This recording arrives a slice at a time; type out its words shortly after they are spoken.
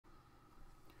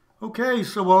Okay,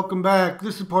 so welcome back.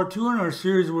 This is part 2 in our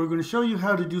series where we're going to show you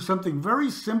how to do something very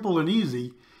simple and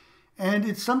easy. And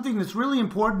it's something that's really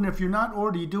important. If you're not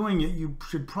already doing it, you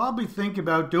should probably think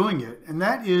about doing it. And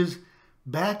that is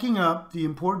backing up the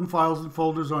important files and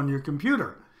folders on your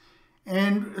computer.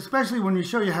 And especially when we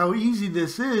show you how easy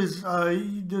this is,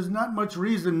 there's not much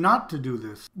reason not to do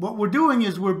this. What we're doing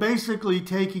is we're basically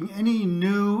taking any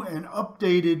new and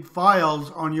updated files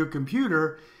on your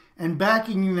computer and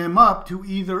backing them up to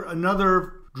either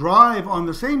another drive on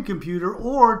the same computer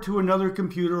or to another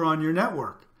computer on your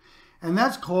network. And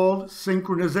that's called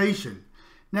synchronization.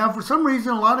 Now, for some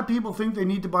reason, a lot of people think they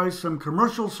need to buy some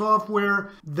commercial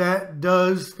software that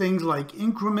does things like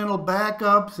incremental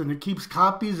backups, and it keeps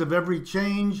copies of every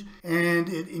change, and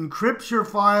it encrypts your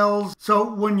files.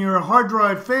 So when your hard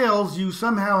drive fails, you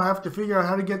somehow have to figure out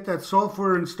how to get that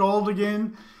software installed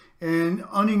again and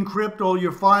unencrypt all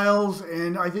your files.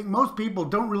 And I think most people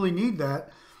don't really need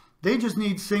that. They just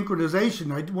need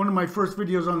synchronization. One of my first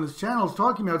videos on this channel is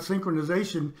talking about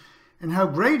synchronization and how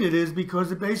great it is,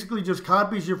 because it basically just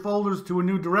copies your folders to a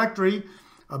new directory,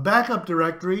 a backup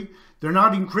directory. They're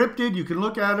not encrypted. You can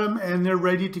look at them and they're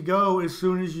ready to go as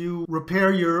soon as you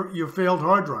repair your failed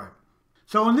hard drive.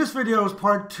 So in this video, as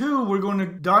part 2, we're going to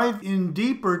dive in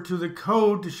deeper to the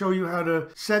code to show you how to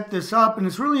set this up. And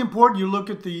it's really important you look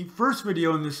at the first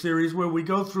video in this series where we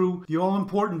go through the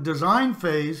all-important design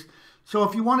phase. So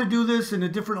if you want to do this in a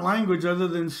different language other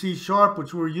than C#,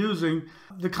 which we're using,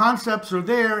 the concepts are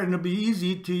there and it'll be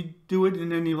easy to do it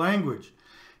in any language.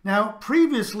 Now,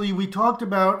 previously we talked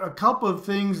about a couple of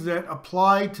things that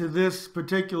apply to this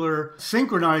particular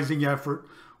synchronizing effort.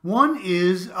 One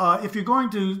is if you're going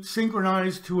to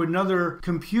synchronize to another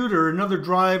computer, another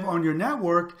drive on your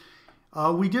network,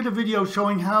 we did a video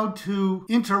showing how to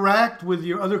interact with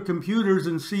your other computers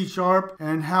in C#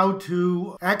 and how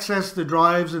to access the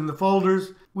drives and the folders.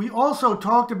 We also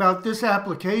talked about this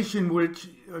application, which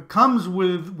comes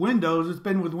with Windows. It's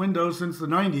been with Windows since the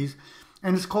 90s,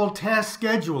 and it's called Task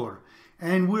Scheduler.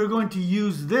 And we're going to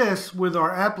use this with our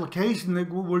application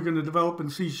that we're going to develop in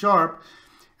C#.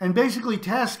 And basically,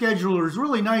 Task Scheduler is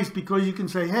really nice because you can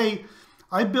say, hey,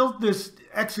 I built this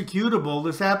executable,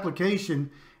 this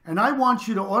application, and I want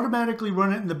you to automatically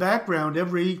run it in the background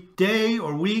every day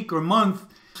or week or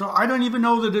month. So I don't even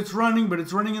know that it's running, but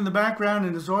it's running in the background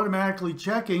and it's automatically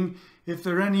checking if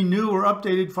there are any new or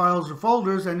updated files or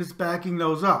folders, and it's backing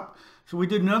those up. So we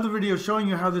did another video showing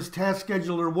you how this Task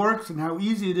Scheduler works and how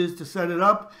easy it is to set it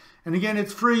up. And again,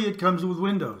 it's free. It comes with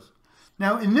Windows.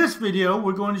 Now, in this video,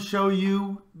 we're going to show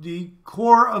you the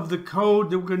core of the code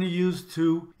that we're going to use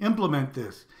to implement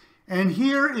this. And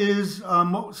here is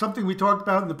something we talked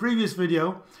about in the previous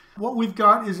video. What we've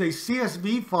got is a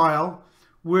CSV file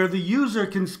where the user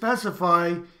can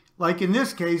specify, like in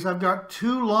this case, I've got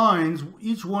 2 lines.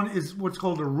 Each one is what's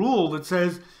called a rule that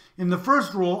says, in the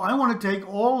first rule, I want to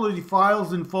take all of the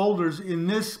files and folders in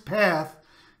this path,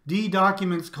 D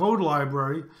documents code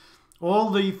library,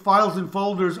 all the files and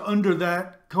folders under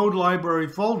that code library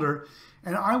folder,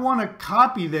 and I want to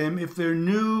copy them if they're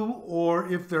new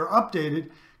or if they're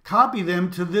updated, copy them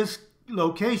to this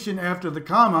location after the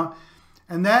comma,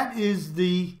 and that is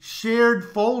the shared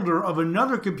folder of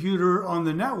another computer on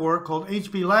the network called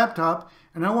HP Laptop,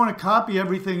 and I want to copy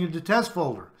everything into test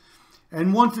folder.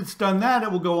 And once it's done that,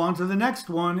 it will go on to the next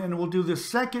one, and it will do the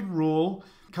second rule,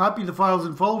 copy the files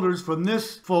and folders from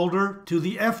this folder to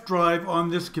the F drive on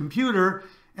this computer,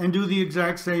 and do the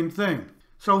exact same thing.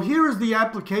 So here is the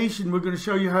application we're going to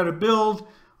show you how to build.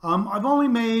 I've only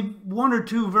made 1 or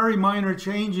 2 very minor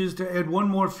changes to add one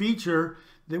more feature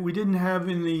that we didn't have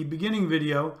in the beginning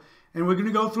video, and we're going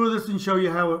to go through this and show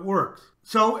you how it works.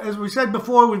 So as we said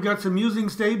before, we've got some using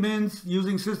statements,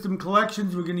 using system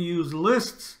collections. We're going to use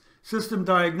lists, system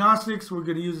diagnostics. We're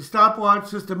going to use a stopwatch,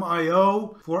 system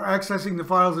IO for accessing the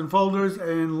files and folders,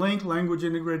 and link, language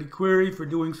integrated query, for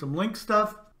doing some link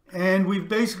stuff. And we've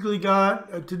basically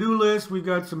got a to-do list. We've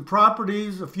got some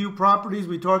properties, a few properties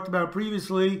we talked about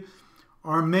previously,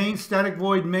 our main, static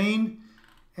void main,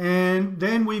 and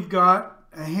then we've got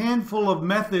a handful of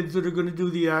methods that are going to do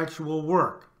the actual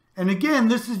work. And again,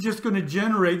 this is just going to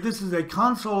generate, this is a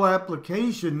console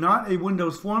application, not a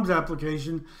Windows Forms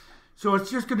application. So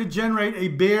it's just going to generate a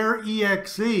bare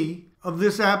exe of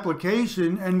this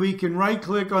application, and we can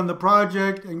right-click on the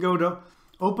project and go to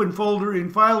Open Folder in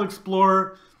File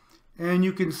Explorer, and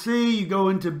you can see you go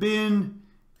into bin,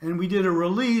 and we did a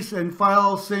release and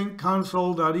file sync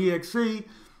console.exe.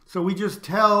 So we just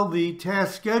tell the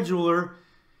task scheduler,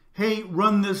 hey,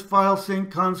 run this file sync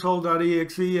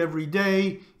console.exe every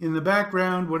day in the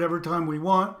background, whatever time we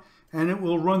want, and it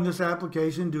will run this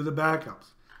application, do the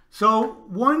backups. So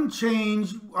one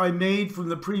change I made from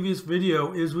the previous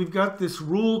video is we've got this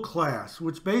rule class,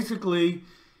 which basically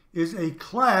is a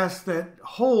class that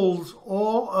holds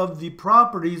all of the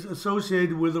properties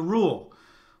associated with a rule,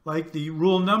 like the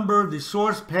rule number, the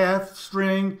source path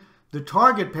string, the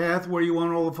target path where you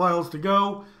want all the files to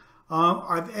go.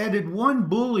 I've added one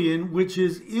Boolean, which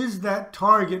is that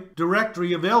target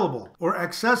directory available or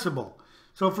accessible?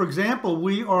 So for example,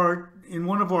 we are, in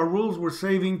one of our rules, we're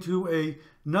saving to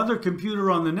another computer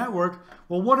on the network.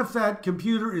 Well, what if that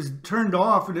computer is turned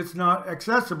off and it's not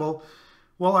accessible?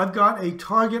 Well, I've got a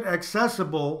target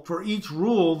accessible for each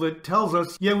rule that tells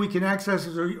us, yeah, we can access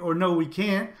it or no, we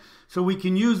can't. So we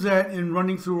can use that in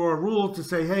running through our rules to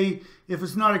say, hey, if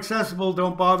it's not accessible,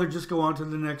 don't bother, just go on to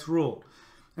the next rule.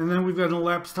 And then we've got an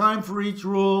elapsed time for each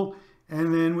rule.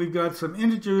 And then we've got some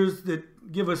integers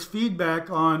that give us feedback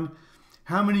on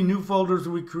how many new folders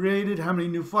we created, how many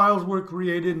new files were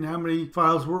created, and how many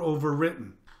files were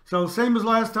overwritten. So same as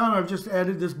last time, I've just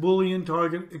added this Boolean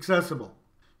target accessible.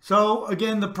 So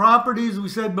again, the properties we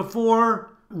said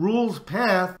before, rules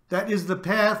path, that is the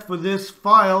path for this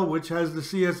file, which has the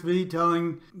CSV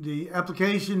telling the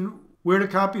application where to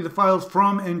copy the files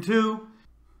from and to.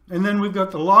 And then we've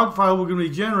got the log file we're going to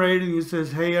be generating. It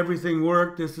says, hey, everything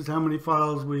worked. This is how many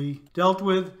files we dealt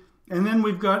with. And then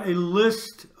we've got a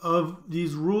list of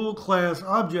these rule class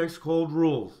objects called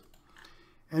rules.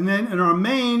 And then in our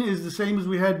main is the same as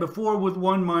we had before with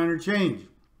one minor change.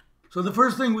 So the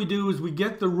first thing we do is we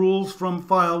get the rules from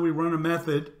file. We run a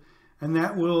method, and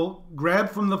that will grab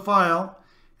from the file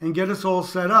and get us all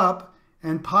set up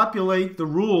and populate the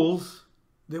rules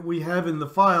that we have in the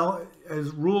file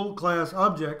as rule class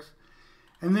objects.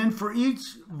 And then for each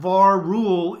var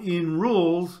rule in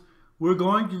rules, we're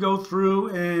going to go through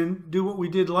and do what we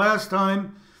did last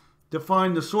time,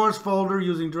 define the source folder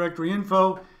using directory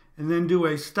info, and then do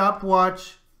a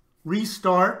stopwatch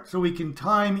restart so we can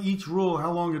time each rule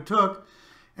how long it took.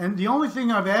 And the only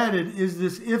thing I've added is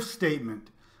this if statement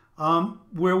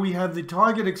where we have the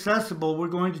target accessible. We're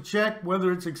going to check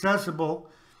whether it's accessible.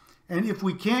 And if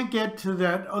we can't get to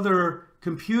that other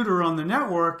computer on the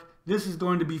network, this is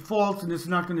going to be false and it's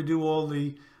not going to do all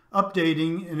the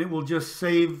updating, and it will just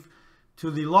save to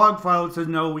the log file. It says,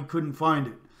 no, we couldn't find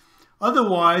it.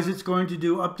 Otherwise, it's going to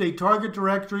do update target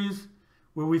directories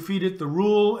where we feed it the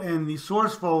rule and the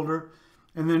source folder,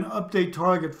 and then update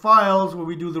target files where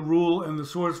we do the rule and the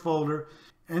source folder.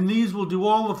 And these will do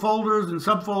all the folders and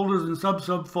subfolders and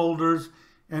sub-subfolders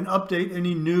and update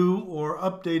any new or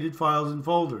updated files and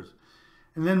folders.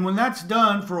 And then when that's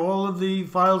done for all of the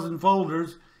files and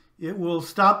folders, it will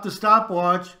stop the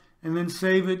stopwatch and then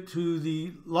save it to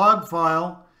the log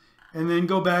file and then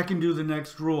go back and do the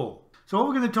next rule. So what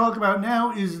we're going to talk about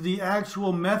now is the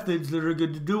actual methods that are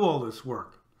good to do all this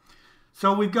work.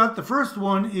 So we've got the first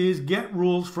one is get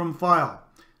rules from file.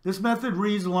 This method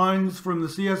reads lines from the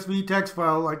CSV text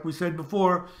file, like we said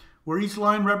before, where each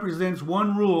line represents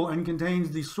one rule and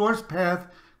contains the source path,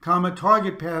 comma,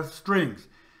 target path strings.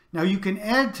 Now you can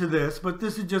add to this, but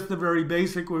this is just the very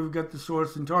basic where we've got the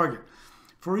source and target.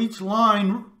 For each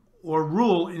line or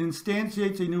rule, it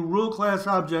instantiates a new rule class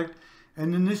object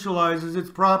and initializes its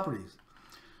properties.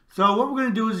 So what we're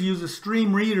going to do is use a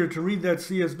stream reader to read that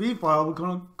CSV file. We're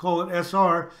going to call it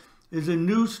SR, is a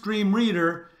new stream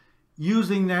reader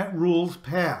using that rules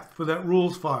path for that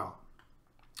rules file.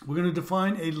 We're going to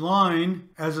define a line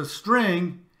as a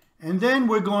string, and then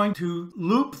we're going to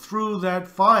loop through that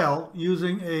file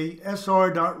using a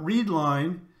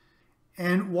sr.readLine.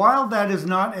 And while that is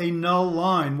not a null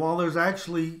line, while there's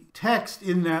actually text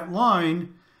in that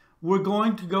line, we're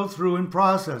going to go through and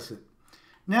process it.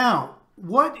 Now,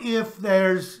 what if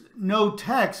there's no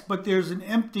text, but there's an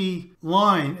empty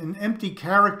line, an empty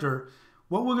character?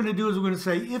 What we're going to do is we're going to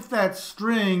say if that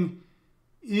string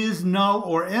is null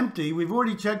or empty. We've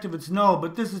already checked if it's null,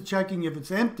 but this is checking if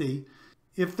it's empty.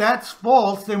 If that's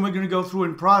false, then we're going to go through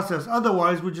and process.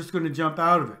 Otherwise, we're just going to jump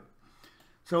out of it.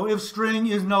 So if string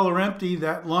is null or empty,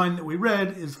 that line that we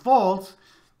read is false,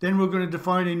 then we're going to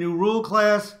define a new rule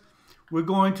class. We're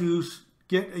going to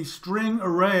get a string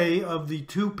array of the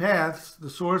two paths, the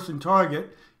source and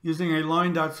target, using a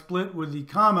line.split with the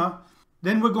comma.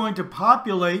 Then we're going to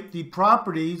populate the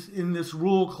properties in this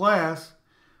rule class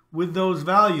with those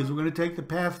values. We're going to take the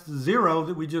path 0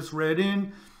 that we just read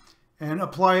in and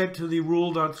apply it to the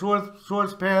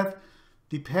rule.source path.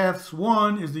 The paths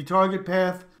 1 is the target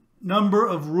path. Number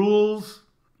of rules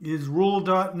is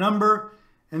rule.number.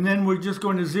 And then we're just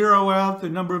going to zero out the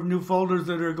number of new folders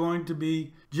that are going to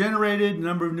be generated,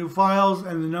 number of new files,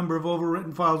 and the number of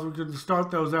overwritten files. We're going to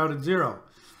start those out at 0.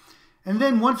 And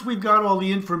then once we've got all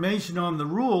the information on the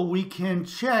rule, we can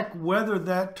check whether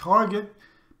that target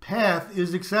path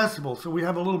is accessible. So we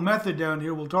have a little method down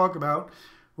here we'll talk about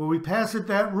where we pass it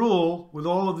that rule with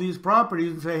all of these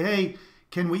properties and say, hey,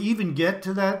 can we even get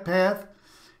to that path?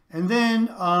 And then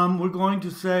we're going to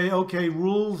say, okay,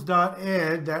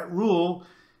 rules.add, that rule,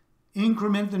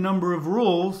 increment the number of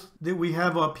rules that we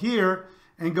have up here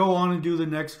and go on and do the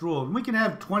next rule. And we can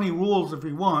have 20 rules if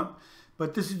we want,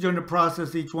 but this is going to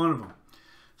process each one of them.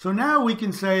 So now we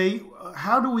can say,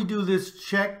 how do we do this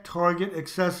check target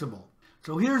accessible?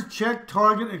 So here's check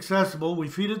target accessible. We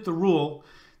feed it the rule.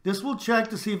 This will check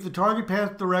to see if the target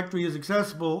path directory is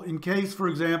accessible in case, for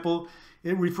example,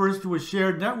 it refers to a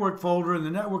shared network folder and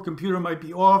the network computer might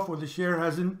be off or the share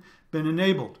hasn't been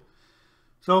enabled.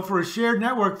 So for a shared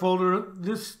network folder,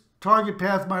 this target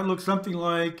path might look something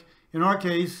like, in our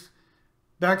case,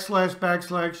 /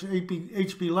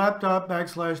 HP laptop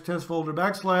 / test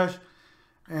folder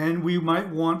 / and we might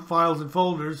want files and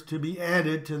folders to be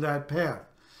added to that path.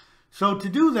 So to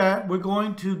do that, we're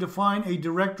going to define a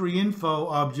directory info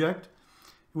object.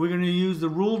 We're going to use the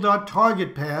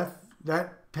rule.target path,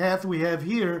 that path we have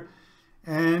here,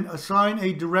 and assign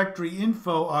a directory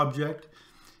info object.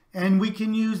 And we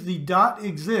can use the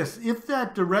 .exists. If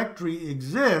that directory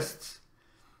exists,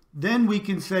 then we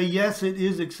can say, yes, it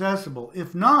is accessible.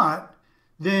 If not,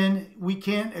 then we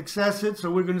can't access it. So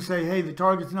we're going to say, hey, the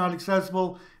target's not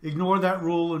accessible. Ignore that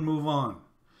rule and move on.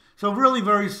 So really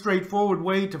very straightforward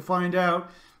way to find out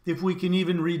if we can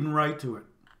even read and write to it.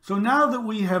 So now that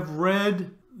we have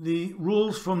read the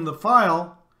rules from the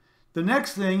file, the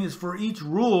next thing is for each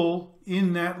rule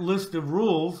in that list of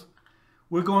rules,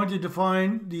 we're going to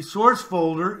define the source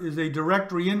folder is a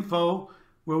directory info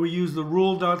where we use the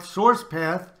rule.source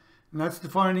path, and that's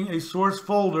defining a source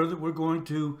folder that we're going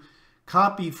to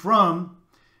copy from.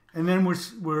 And then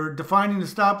we're defining the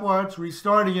stopwatch,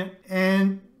 restarting it,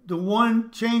 and the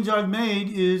one change I've made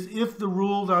is if the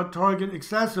rule.target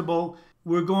accessible,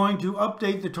 we're going to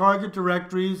update the target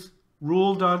directories,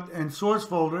 and source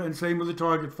folder, and same with the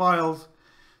target files.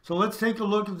 So let's take a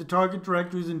look at the target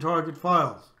directories and target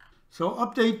files. So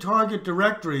update target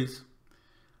directories.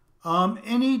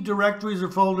 Any directories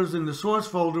or folders in the source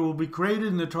folder will be created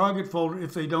in the target folder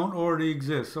if they don't already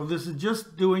exist. So this is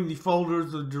just doing the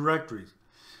folders or directories.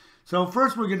 So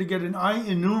first we're going to get an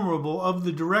IEnumerable of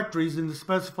the directories in the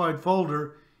specified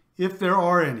folder if there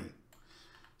are any.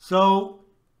 So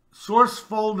source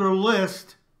folder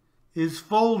list is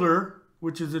folder,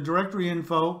 which is a directory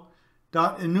info,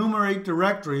 .enumerate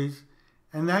directories,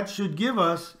 and that should give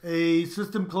us a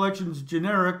system collections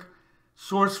generic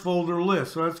source folder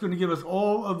list. So that's going to give us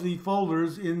all of the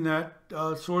folders in that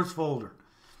source folder.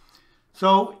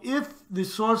 So if the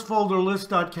source folder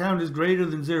list.count is greater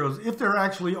than 0, if there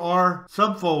actually are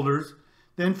subfolders,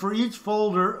 then for each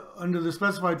folder under the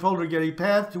specified folder, get a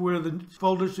path to where the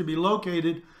folder should be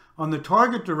located on the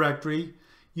target directory.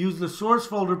 Use the source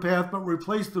folder path, but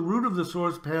replace the root of the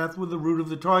source path with the root of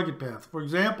the target path. For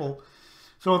example,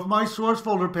 so if my source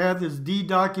folder path is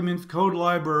d-documents code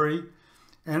library,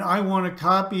 and I want to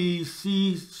copy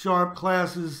C#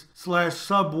 classes /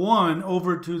 sub1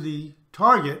 over to the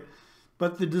target,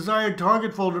 but the desired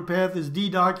target folder path is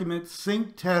d-documents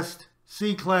sync test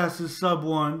C classes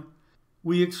sub1.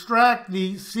 We extract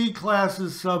the C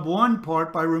classes sub1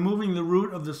 part by removing the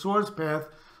root of the source path,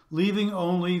 leaving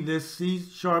only this C#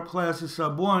 classes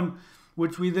sub1,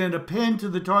 which we then append to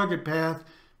the target path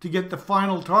to get the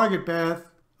final target path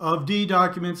of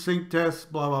d-documents sync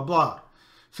test blah blah blah.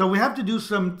 So we have to do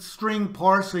some string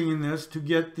parsing in this to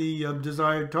get the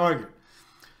desired target.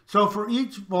 So for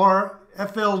each of our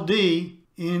FLD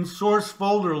in source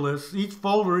folder lists, each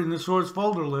folder in the source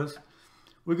folder list,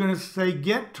 we're going to say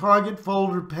get target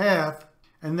folder path,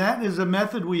 and that is a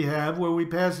method we have where we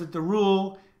pass it the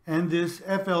rule and this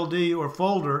FLD or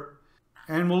folder,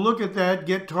 and we'll look at that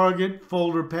get target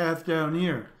folder path down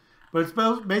here. But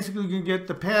it's basically going to get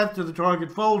the path to the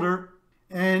target folder,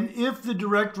 and if the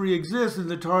directory exists and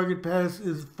the target path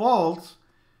is false,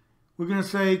 we're going to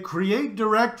say create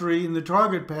directory in the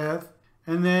target path,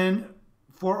 and then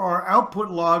for our output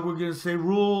log, we're going to say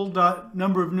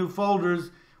rule.number of new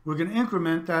folders. We're going to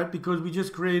increment that because we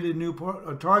just created a new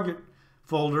target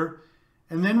folder.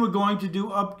 And then we're going to do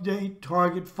update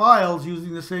target files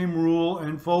using the same rule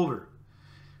and folder.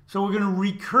 So we're going to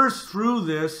recurse through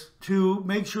this to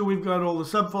make sure we've got all the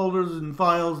subfolders and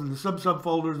files and the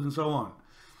sub-subfolders and so on.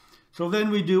 So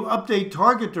then we do update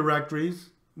target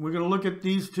directories. We're going to look at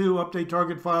these two, update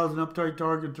target files and update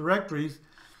target directories.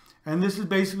 And this is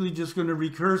basically just going to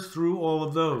recurse through all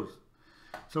of those.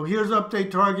 So here's update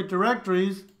target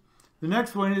directories. The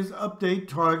next one is update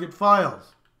target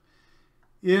files.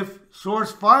 if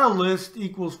source file list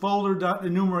equals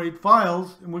folder.enumerate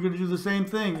files, and we're going to do the same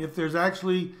thing. If there's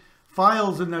actually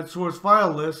files in that source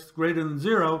file list greater than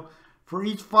 0, for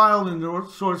each file in the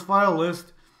source file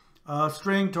list,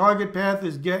 string target path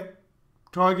is get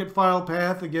target file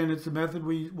path. Again, it's a method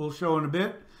we will show in a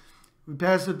bit. We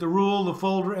pass it the rule, the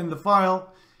folder, and the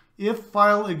file. If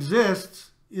file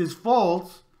exists is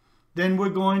false, then we're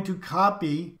going to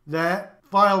copy that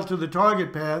file to the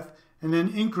target path and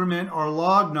then increment our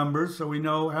log numbers so we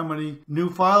know how many new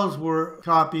files were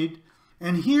copied.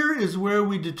 And here is where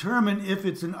we determine if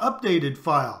it's an updated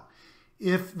file.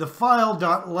 If the file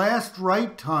 .last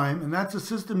write time, and that's a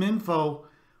system info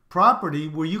property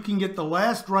where you can get the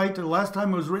last write to the last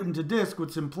time it was written to disk,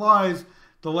 which implies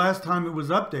the last time it was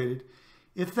updated.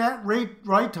 If that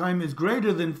write time is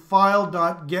greater than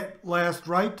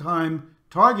file.getLastWriteTime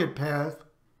target path,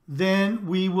 then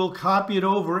we will copy it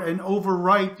over and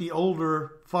overwrite the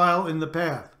older file in the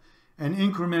path and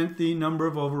increment the number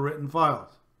of overwritten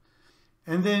files.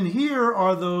 And then here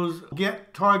are those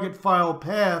get target file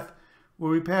path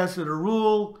where we pass it a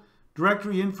rule,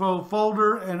 directory info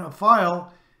folder, and a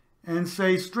file, and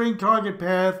say string target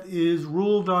path is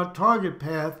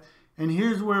rule.targetPath. And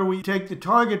here's where we take the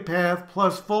target path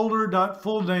plus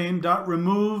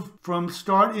folder.fullname.remove from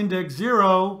start index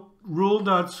 0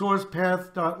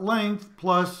 rule.sourcePath.length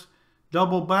plus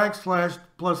double backslash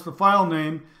plus the file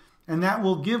name, and that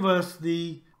will give us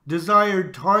the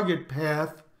desired target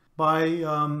path by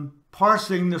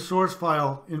parsing the source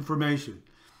file information.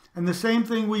 And the same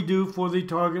thing we do for the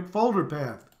target folder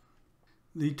path.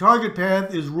 The target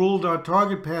path is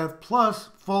rule.targetPath plus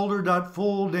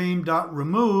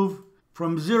folder.fullname.remove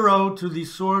from 0 to the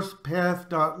source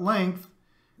path.length.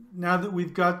 Now that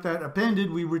we've got that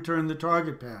appended, we return the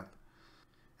target path.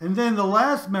 And then the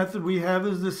last method we have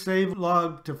is the save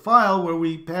log to file, where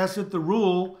we pass it the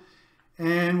rule,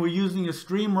 and we're using a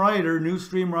stream writer, new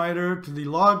stream writer to the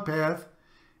log path,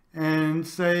 and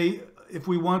say if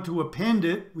we want to append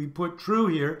it, we put true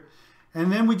here.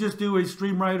 And then we just do a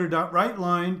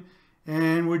streamwriter.writeLine,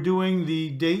 and we're doing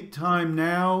the date, time,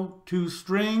 now to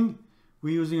string.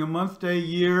 We're using a month, day,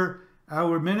 year,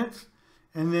 hour, minutes.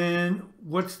 And then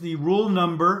what's the rule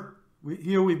number?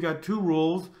 Here we've got two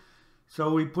rules.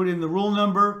 So we put in the rule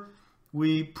number,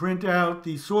 we print out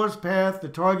the source path, the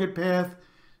target path,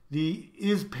 the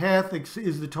is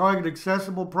the target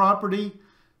accessible property,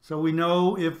 so we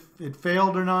know if it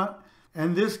failed or not.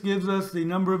 And this gives us the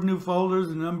number of new folders,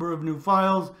 the number of new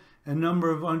files, and number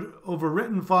of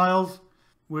overwritten files,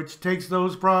 which takes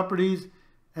those properties.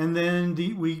 And then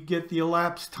we get the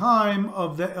elapsed time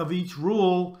of each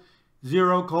rule,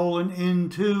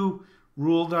 0:n2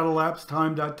 rule.elapsed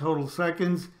time.total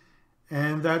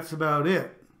and that's about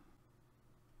it.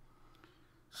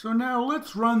 So now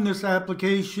let's run this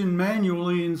application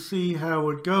manually and see how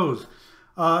it goes.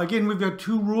 Again, we've got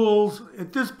two rules.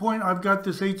 At this point, I've got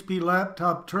this HP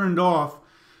laptop turned off.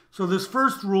 So this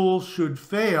first rule should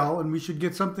fail, and we should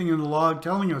get something in the log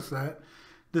telling us that.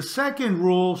 The second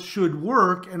rule should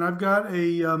work, and I've got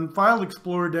a file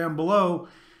explorer down below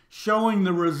showing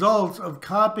the results of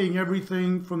copying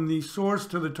everything from the source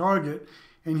to the target.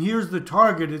 And here's the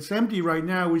target. It's empty right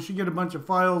now. We should get a bunch of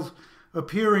files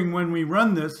appearing when we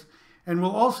run this. And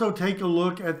we'll also take a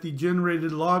look at the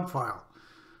generated log file.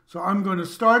 So I'm going to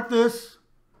start this,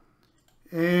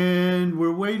 and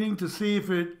we're waiting to see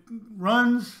if it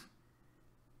runs.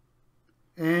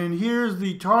 And here's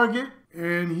the target,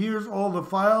 and here's all the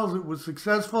files. It was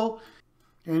successful.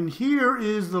 And here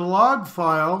is the log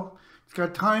file. It's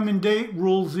got time and date,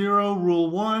 rule 0, rule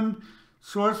 1,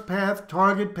 source path,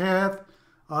 target path.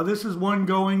 This is one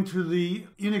going to the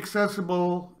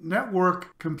inaccessible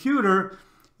network computer.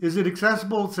 Is it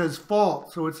accessible? It says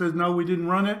false. So it says, no, we didn't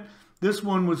run it. This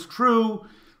one was true.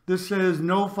 This says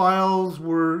no files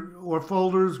or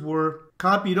folders were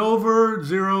copied over,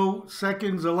 0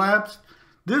 seconds elapsed.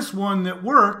 This one that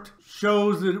worked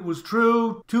shows that it was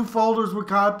true. 2 folders were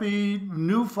copied,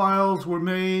 new files were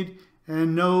made,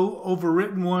 and no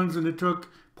overwritten ones, and it took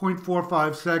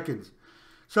 0.45 seconds.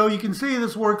 So you can see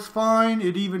this works fine.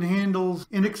 It even handles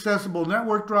inaccessible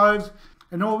network drives.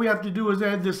 And all we have to do is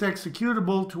add this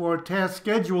executable to our task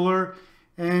scheduler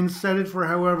and set it for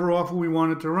however often we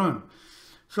want it to run.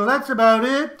 So that's about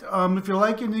it. If you're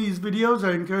liking these videos,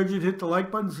 I encourage you to hit the like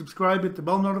button, subscribe, hit the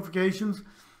bell notifications.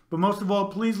 But most of all,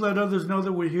 please let others know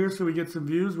that we're here so we get some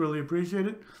views. Really appreciate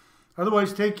it.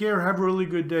 Otherwise, take care. Have a really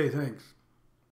good day. Thanks.